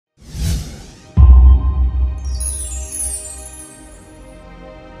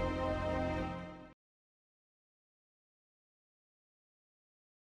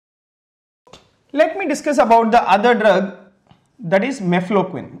let me discuss about the other drug, that is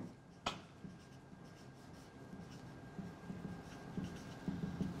mefloquine.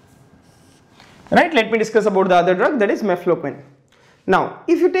 Right, let me discuss about the other drug, that is mefloquine. Now,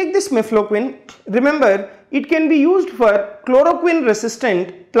 if you take this mefloquine, remember it can be used for chloroquine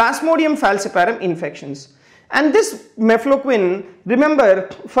resistant Plasmodium falciparum infections. And this mefloquine, remember,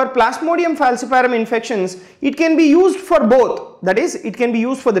 for Plasmodium falciparum infections, it can be used for both. That is, it can be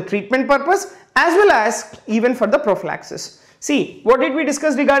used for the treatment purpose as well as even for the prophylaxis. See, what did we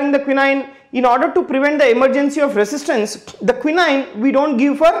discuss regarding the quinine? In order to prevent the emergency of resistance, the quinine we don't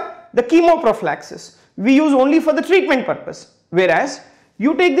give for the chemoprophylaxis. We use only for the treatment purpose. Whereas,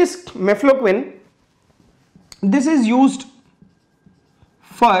 you take this mefloquine, this is used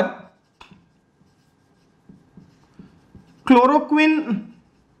for chloroquine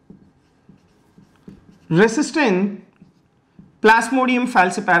resistant Plasmodium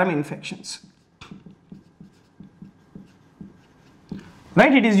falciparum infections.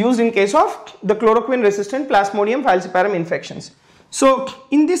 Right, it is used in case of the chloroquine resistant Plasmodium falciparum infections. So,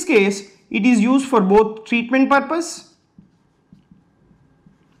 in this case, it is used for both treatment purpose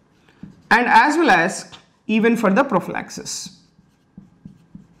and as well as even for the prophylaxis.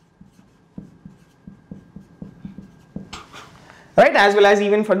 Right, as well as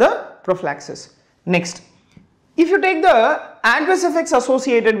even for the prophylaxis. Next, if you take the adverse effects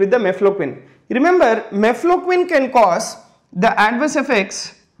associated with the mefloquine, remember mefloquine can cause the adverse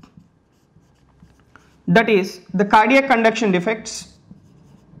effects, that is the cardiac conduction defects,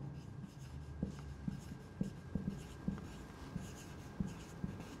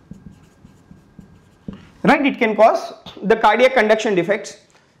 right, it can cause the cardiac conduction defects,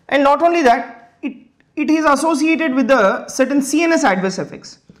 and not only that, it is associated with the certain CNS adverse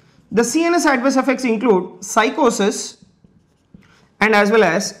effects. The CNS adverse effects include psychosis and as well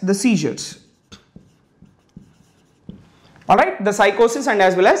as the seizures. Alright, the psychosis and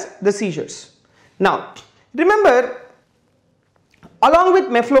as well as the seizures. Now, remember, along with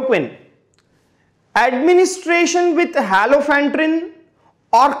mefloquine, administration with halofentrin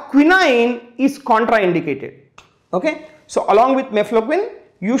or quinine is contraindicated. Okay, so along with mefloquine,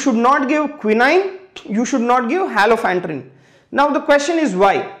 you should not give quinine, you should not give halofentrin. Now the question is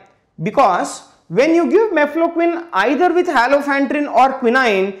why? Because when you give mefloquine either with halofentrin or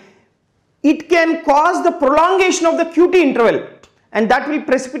quinine, it can cause the prolongation of the QT interval and that will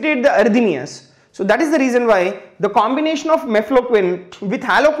precipitate the arrhythmias. So that is the reason why the combination of mefloquine with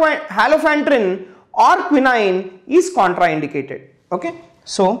halofentrin or quinine is contraindicated. Okay,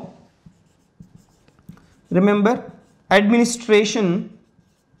 so remember, administration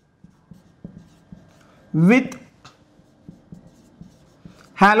with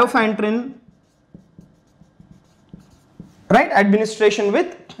halofentrin, right, administration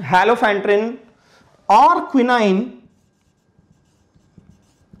with halofentrin or quinine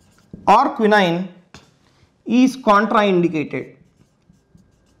is contraindicated.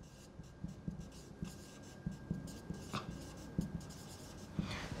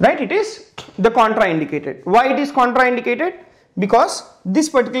 Right, it is the contraindicated. Why it is contraindicated? Because this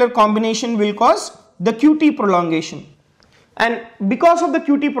particular combination will cause the QT prolongation, and because of the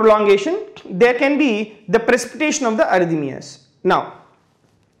QT prolongation there can be the precipitation of the arrhythmias. Now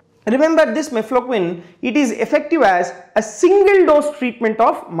remember, this mefloquine, it is effective as a single dose treatment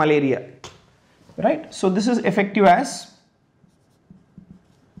of malaria, right? So this is effective as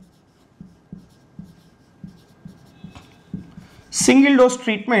single dose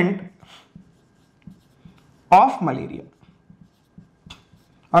treatment of malaria.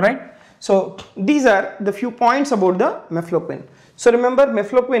 Alright, so these are the few points about the mefloquine. So remember,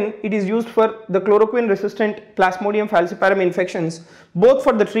 mefloquine, it is used for the chloroquine resistant Plasmodium falciparum infections, both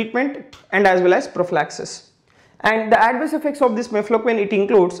for the treatment and as well as prophylaxis. And the adverse effects of this mefloquine, it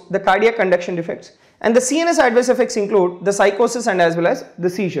includes the cardiac conduction defects, and the CNS adverse effects include the psychosis and as well as the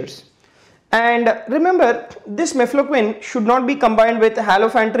seizures. And remember, this mefloquine should not be combined with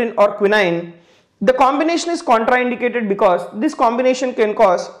halofentrin or quinine. The combination is contraindicated because this combination can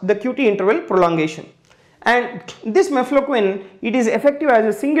cause the QT interval prolongation. And this mefloquine, it is effective as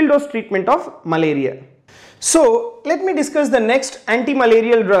a single dose treatment of malaria. So let me discuss the next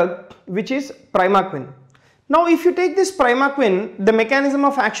anti-malarial drug, which is Primaquine. Now if you take this Primaquine, the mechanism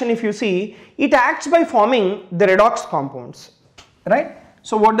of action, if you see, it acts by forming the redox compounds, right?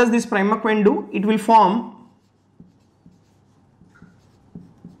 So what does this Primaquine do? It will form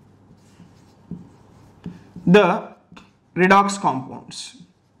the redox compounds.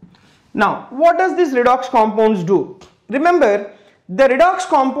 Now what does this redox compounds do? Remember, the redox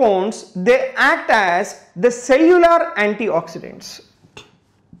compounds, they act as the cellular antioxidants.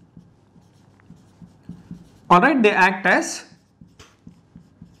 Alright, they act as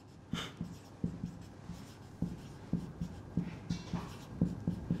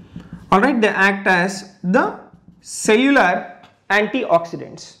the cellular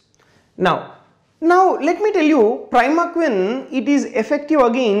antioxidants. Now let me tell you, Primaquine, it is effective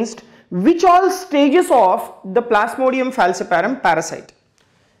against which all stages of the Plasmodium falciparum parasite.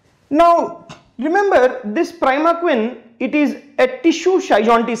 Now remember, this Primaquine, it is a tissue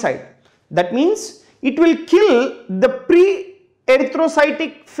schizonticide. That means it will kill the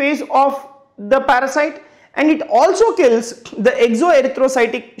pre-erythrocytic phase of the parasite, and it also kills the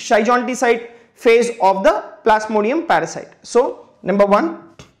exoerythrocytic schizonticide phase of the Plasmodium parasite. So number one,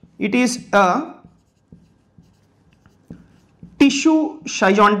 it is a tissue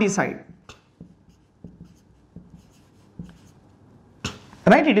schizonticide.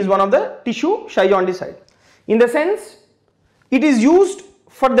 Right, it is one of the tissue schizonticide. In the sense, it is used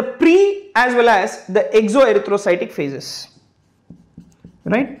for the pre as well as the exoerythrocytic phases.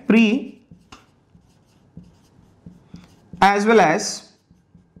 Right, pre as well as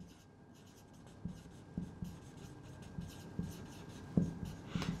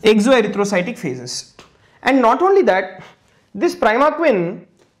exoerythrocytic phases. And not only that, this Primaquine,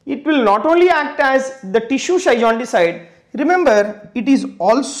 it will not only act as the tissue schizonticide, remember, it is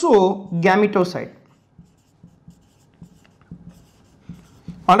also gametocide.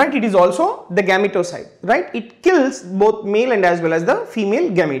 Alright, it is also the gametocide, right? It kills both male and as well as the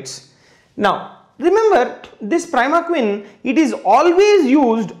female gametes. Now remember, this Primaquine, it is always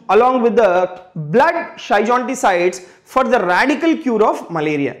used along with the blood schizonticides for the radical cure of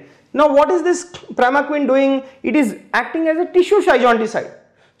malaria. Now what is this Primaquine doing? It is acting as a tissue schizonticide.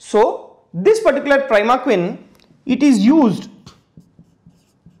 So this particular Primaquine, it is used,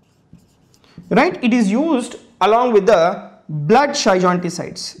 right? It is used along with the blood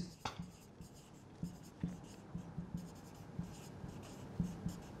schizonticides.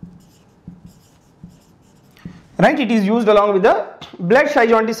 Right? It is used along with the blood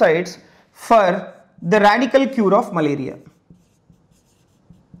schizonticides for the radical cure of malaria.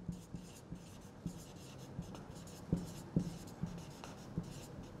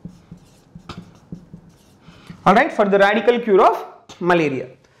 Alright, for the radical cure of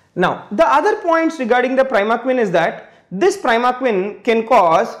malaria. Now, the other points regarding the Primaquine is that this Primaquine can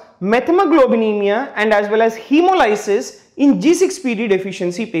cause methemoglobinemia and as well as hemolysis in G6PD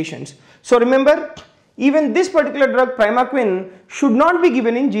deficiency patients. So remember, even this particular drug Primaquine should not be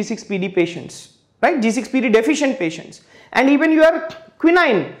given in G6PD patients, right? G6PD deficient patients. And even your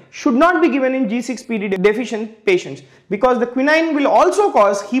quinine should not be given in G6PD deficient patients, because the quinine will also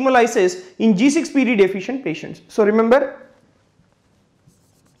cause hemolysis in G6PD deficient patients. So remember,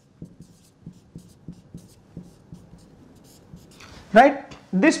 right,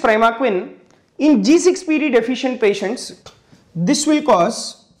 this Primaquine in G6PD deficient patients, this will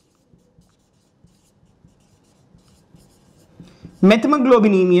cause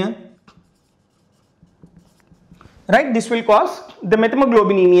methemoglobinemia, right? This will cause the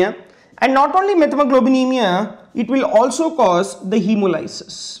methemoglobinemia, and not only methemoglobinemia, it will also cause the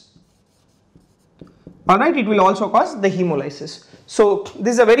hemolysis. Alright, it will also cause the hemolysis. So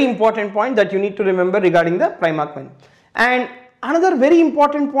this is a very important point that you need to remember regarding the Primaquine. And another very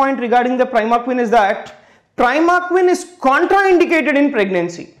important point regarding the Primaquine is that Primaquine is contraindicated in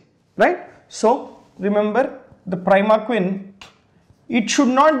pregnancy, right? So remember, the Primaquine, it should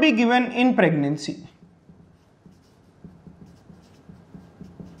not be given in pregnancy.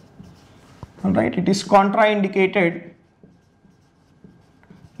 Alright, it is contraindicated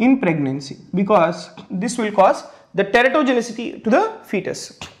in pregnancy because this will cause the teratogenicity to the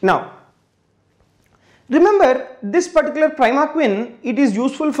fetus. Now, remember, this particular Primaquine, it is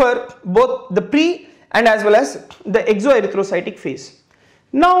useful for both the pre and as well as the exoerythrocytic phase.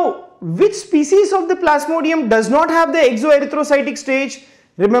 Now, which species of the Plasmodium does not have the exoerythrocytic stage?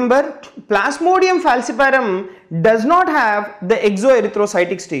 Remember, Plasmodium falciparum does not have the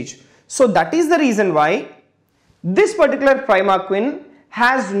exoerythrocytic stage. So that is the reason why this particular Primaquine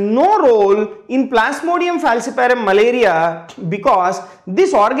has no role in Plasmodium falciparum malaria, because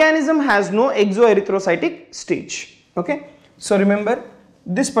this organism has no exoerythrocytic stage. Okay, so remember,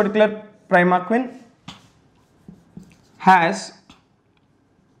 this particular Primaquine has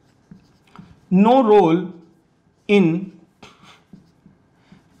no role in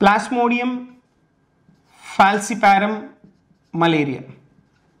Plasmodium falciparum malaria,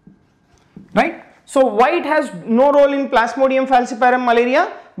 right? So why it has no role in Plasmodium falciparum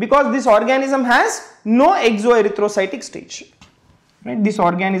malaria? Because this organism has no exoerythrocytic stage, right? This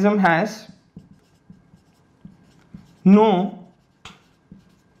organism has no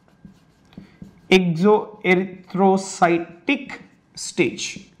exoerythrocytic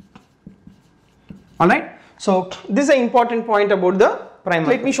stage. Alright, so this is an important point about the Primaquine.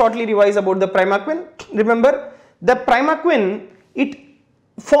 Let me shortly revise about the Primaquine. Remember, the Primaquine, it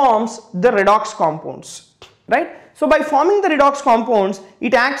forms the redox compounds, right? So by forming the redox compounds,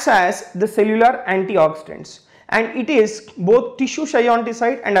 it acts as the cellular antioxidants, and it is both tissue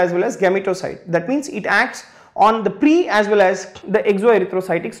schionticide and as well as gametocide. That means it acts on the pre as well as the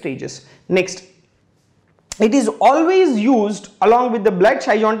exoerythrocytic stages. Next, it is always used along with the blood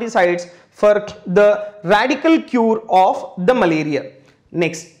schionticides for the radical cure of the malaria.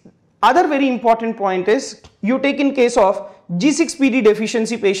 Next, other very important point is, you take in case of G6PD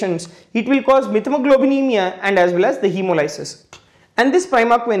deficiency patients, it will cause methemoglobinemia and as well as the hemolysis. And this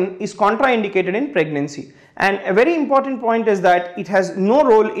Primaquine is contraindicated in pregnancy. And a very important point is that it has no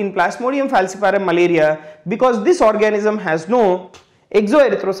role in Plasmodium falciparum malaria because this organism has no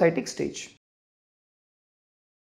exoerythrocytic stage.